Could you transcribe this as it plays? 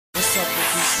up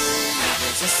with these new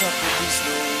niggas? What's up with these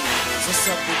new niggas? What's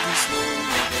up with these new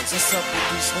niggas? What's up with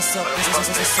these? What's up with these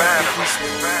new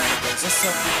niggas? What's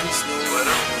up with these new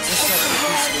niggas? What's up with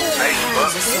these new niggas?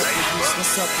 What's up with these?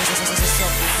 What's up with these? What's up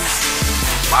with these?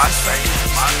 My face,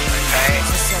 hey.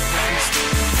 What's up with these new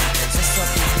niggas? What's up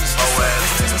with these? What's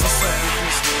up with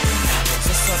these? What's up with these?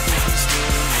 What's up with these?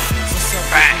 What's up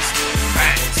with these?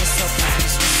 What's up with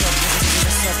these? What's up with these?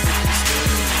 What's up with these?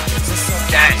 What's up with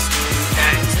these? Gang.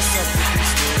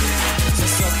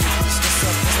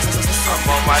 I'm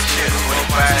on my shit,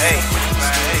 25-8.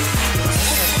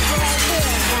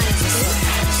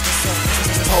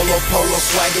 Polo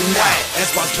swaggin' out.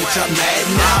 Xbox bitch, I'm mad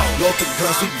now. Load the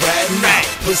guns, we riding out.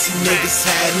 Pussy niggas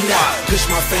hiding out.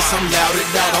 Push my face, I'm loud it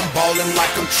out. I'm ballin'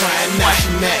 like I'm trying out. She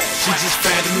mad, she just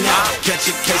finding out. Catch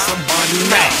a case, I'm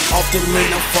bonding out. Off the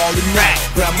lane, I'm falling out.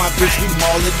 Grab my bitch, we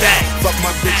maul it out. Fuck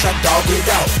my bitch, I dog it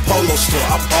out. Polo store,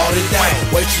 I bought it out.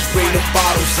 Waitress, bring the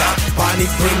bottles out. Bonnie,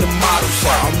 bring the models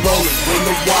out. I'm rolling, bring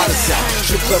the waters out.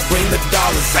 Strip club, bring the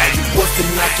dollars out. You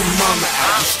woofin', knock your mama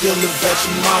out. You still live at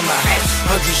your mama house.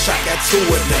 100 shot, got 2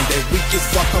 of them. They weak as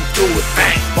fuck, I'm through with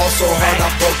them. Ball so hard, I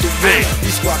broke the ring.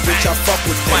 These squad bitch, I fuck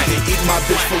with them. They eat my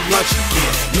bitch for lunch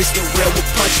again. Mix the real with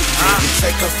punch again. We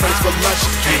take her friends for lunch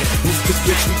again. Move cause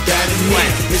bitch, we dining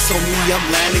in. It's on me, I'm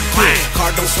landing again.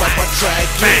 Car don't swipe, I try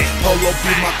again. Polo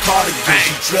be my cardigan.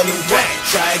 She drillin' wet,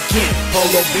 try again.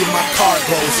 Polo be my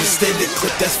cargoes. Extended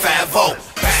clip, that's 5-0.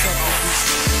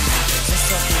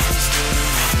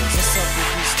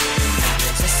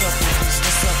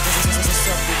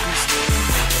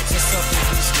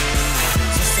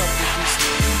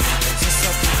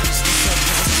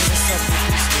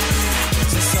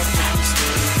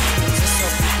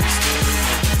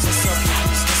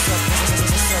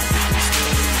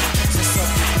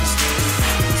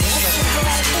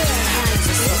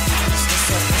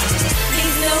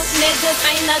 Niggas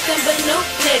ain't nothing but new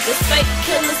niggas. Fake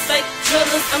killers, fake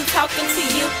drillers, I'm talking to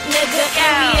you, nigga.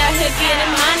 And we out here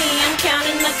getting money, I'm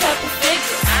counting a couple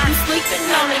figures. You sleeping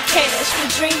on the cash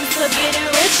with dreams of getting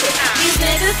richer. These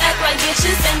niggas act like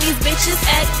bitches and these bitches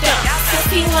act dumb. Cause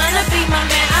he wanna be my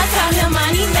man, I tell him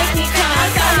money make me come. I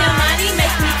tell him money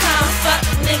make me come. Fuck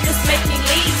niggas make me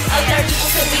leave. Allergic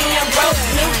to being broke,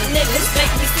 new niggas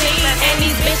make me see. And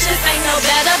these bitches ain't no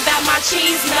better about my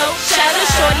cheese, no cheddar.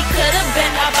 Shorty could've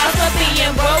been a boss for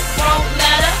being broke, won't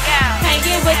let her.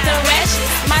 Hanging with the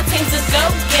ratchets, my team's a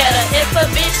go-getter. If a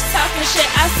bitch talking shit,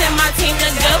 I send my team to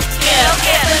go get her.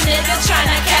 If a nigga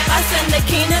tryna cap, I send the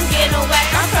kingdom, get him whack.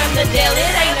 I'm from the Dale,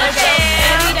 it ain't no joke.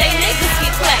 Everyday niggas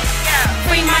get